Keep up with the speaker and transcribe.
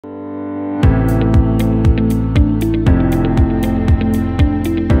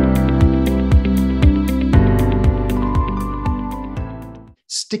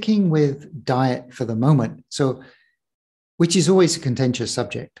sticking with diet for the moment, so which is always a contentious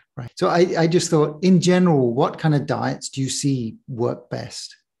subject, right? So I just thought, in general, what kind of diets do you see work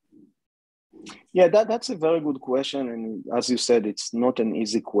best? Yeah, that's a very good question. And as you said, it's not an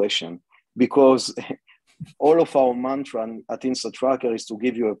easy question because all of our mantra at InsideTracker is to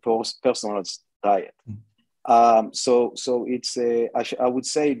give you a personalized diet. So it's I would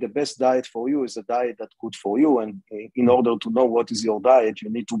say the best diet for you is a diet that's good for you. And in order to know what is your diet,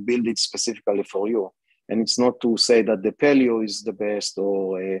 you need to build it specifically for you. And it's not to say that the paleo is the best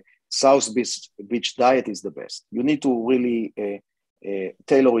or South Beach diet is the best. You need to really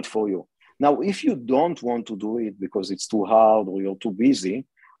tailor it for you. Now, if you don't want to do it because it's too hard or you're too busy,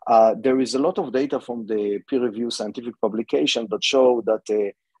 there is a lot of data from the peer-reviewed scientific publication that show that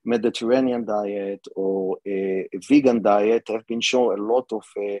a Mediterranean diet or a vegan diet have been shown a lot of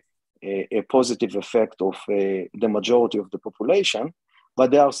a positive effect of the majority of the population. But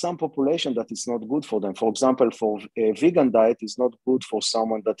there are some population that is not good for them. For example, for a vegan diet is not good for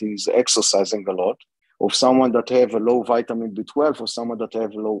someone that is exercising a lot, or someone that have a low vitamin B12, or someone that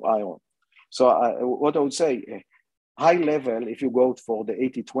have low iron. So what I would say, high level, if you go for the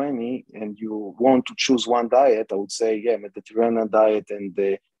 80-20 and you want to choose one diet, I would say, yeah, Mediterranean diet and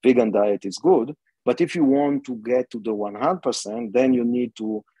the vegan diet is good. But if you want to get to the 100%, then you need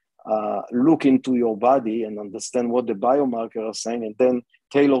to look into your body and understand what the biomarkers are saying, and then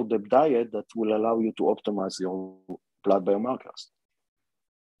tailor the diet that will allow you to optimize your blood biomarkers.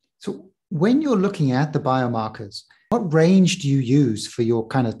 So when you're looking at the biomarkers, what range do you use for your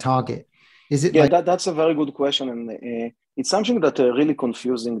kind of target? Is it that's a very good question. And it's something that really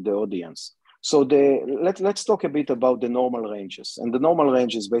confusing the audience. So let's talk a bit about the normal ranges. And the normal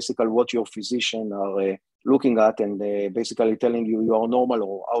range is basically what your physician are looking at and basically telling you you are normal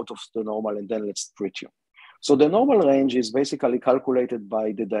or out of the normal, and then let's treat you. So the normal range is basically calculated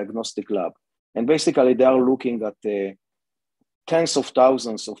by the diagnostic lab. And basically they are looking at tens of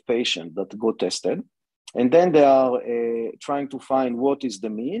thousands of patients that got tested. And then they are trying to find what is the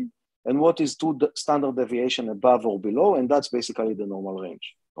mean and what is two standard deviation above or below. And that's basically the normal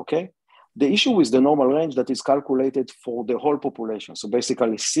range, okay? The issue is the normal range that is calculated for the whole population. So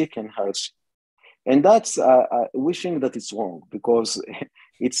basically sick and healthy. And that's wishing that it's wrong, because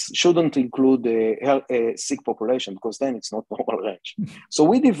it shouldn't include a sick population, because then it's not normal range. So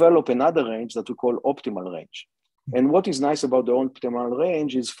we develop another range that we call optimal range. And what is nice about the optimal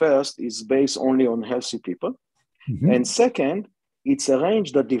range is, first, is based only on healthy people. Mm-hmm. And second, it's a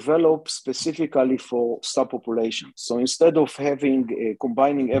range that develops specifically for subpopulations. So instead of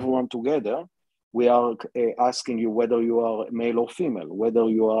combining everyone together, we are asking you whether you are male or female, whether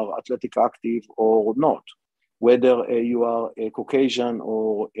you are athletic active or not, whether you are a Caucasian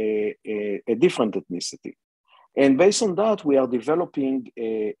or a different ethnicity. And based on that, we are developing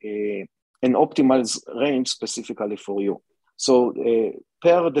an optimal range specifically for you. So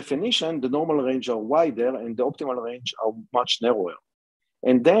per definition, the normal range are wider and the optimal range are much narrower.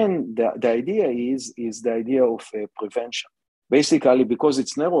 And then the idea is the idea of prevention. Basically, because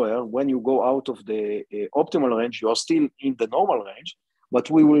it's narrower, when you go out of the optimal range, you are still in the normal range, but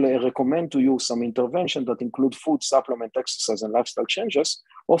we will recommend to you some intervention that include food, supplement, exercise, and lifestyle changes.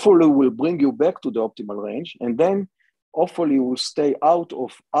 Hopefully, will bring you back to the optimal range, and then hopefully you will stay out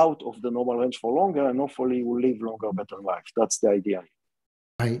of the normal range for longer, and hopefully you will live longer, better life. That's the idea.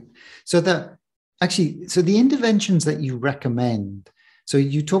 Right. So the interventions that you recommend. So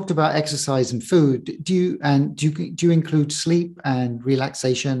you talked about exercise and food. Do you include sleep and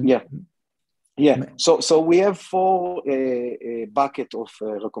relaxation? Yeah. So we have four bucket of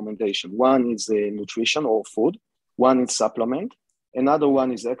recommendation. One is nutrition or food. One is supplement. Another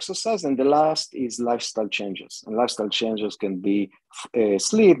one is exercise, and the last is lifestyle changes. And lifestyle changes can be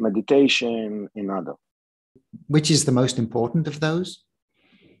sleep, meditation, and other. Which is the most important of those?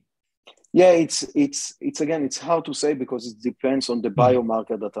 Yeah, it's hard to say because it depends on the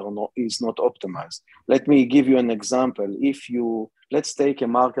biomarker that is not optimized. Let me give you an example. Let's take a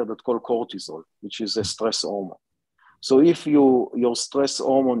marker that's called cortisol, which is a stress hormone. So if your stress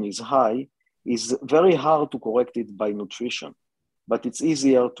hormone is high, it's very hard to correct it by nutrition, but it's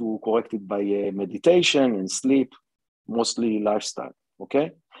easier to correct it by meditation and sleep, mostly lifestyle,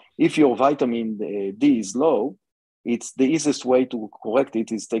 okay? If your vitamin D is low, it's the easiest way to correct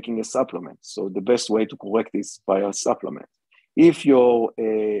it is taking a supplement. So the best way to correct it is by a supplement. If your,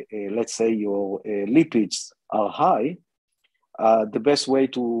 let's say your lipids are high, the best way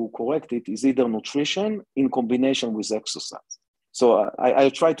to correct it is either nutrition in combination with exercise. So I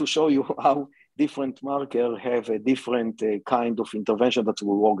try to show you how different markers have a different kind of intervention that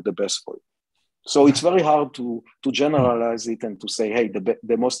will work the best for you. So it's very hard to generalize it and to say, hey,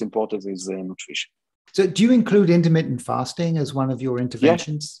 the most important is nutrition. So do you include intermittent fasting as one of your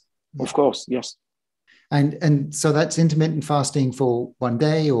interventions? Yeah, of course, yes. And so that's intermittent fasting for one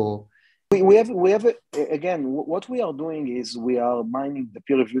day, or? We have again, what we are doing is we are mining the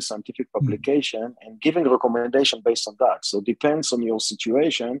peer-reviewed scientific publication and giving recommendation based on that. So depends on your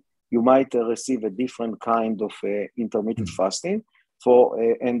situation, you might receive a different kind of intermittent fasting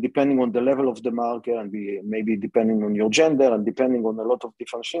and depending on the level of the marker and maybe depending on your gender and depending on a lot of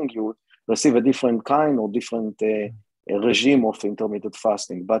different things, you receive a different kind or different regime of intermittent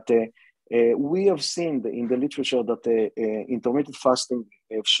fasting. But we have seen in the literature that intermittent fasting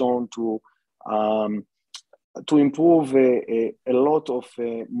have shown to improve a lot of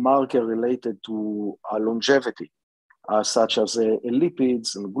marker related to longevity, such as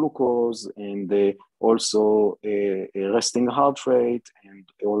lipids and glucose, and also resting heart rate, and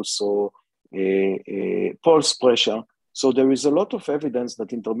also pulse pressure. So there is a lot of evidence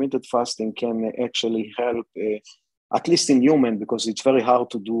that intermittent fasting can actually help, at least in human, because it's very hard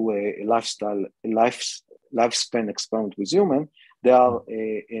to do a lifespan experiment with human. There are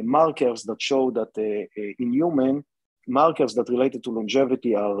markers that show that in human, markers that related to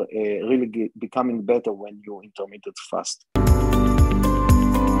longevity are really becoming better when you intermittent fast.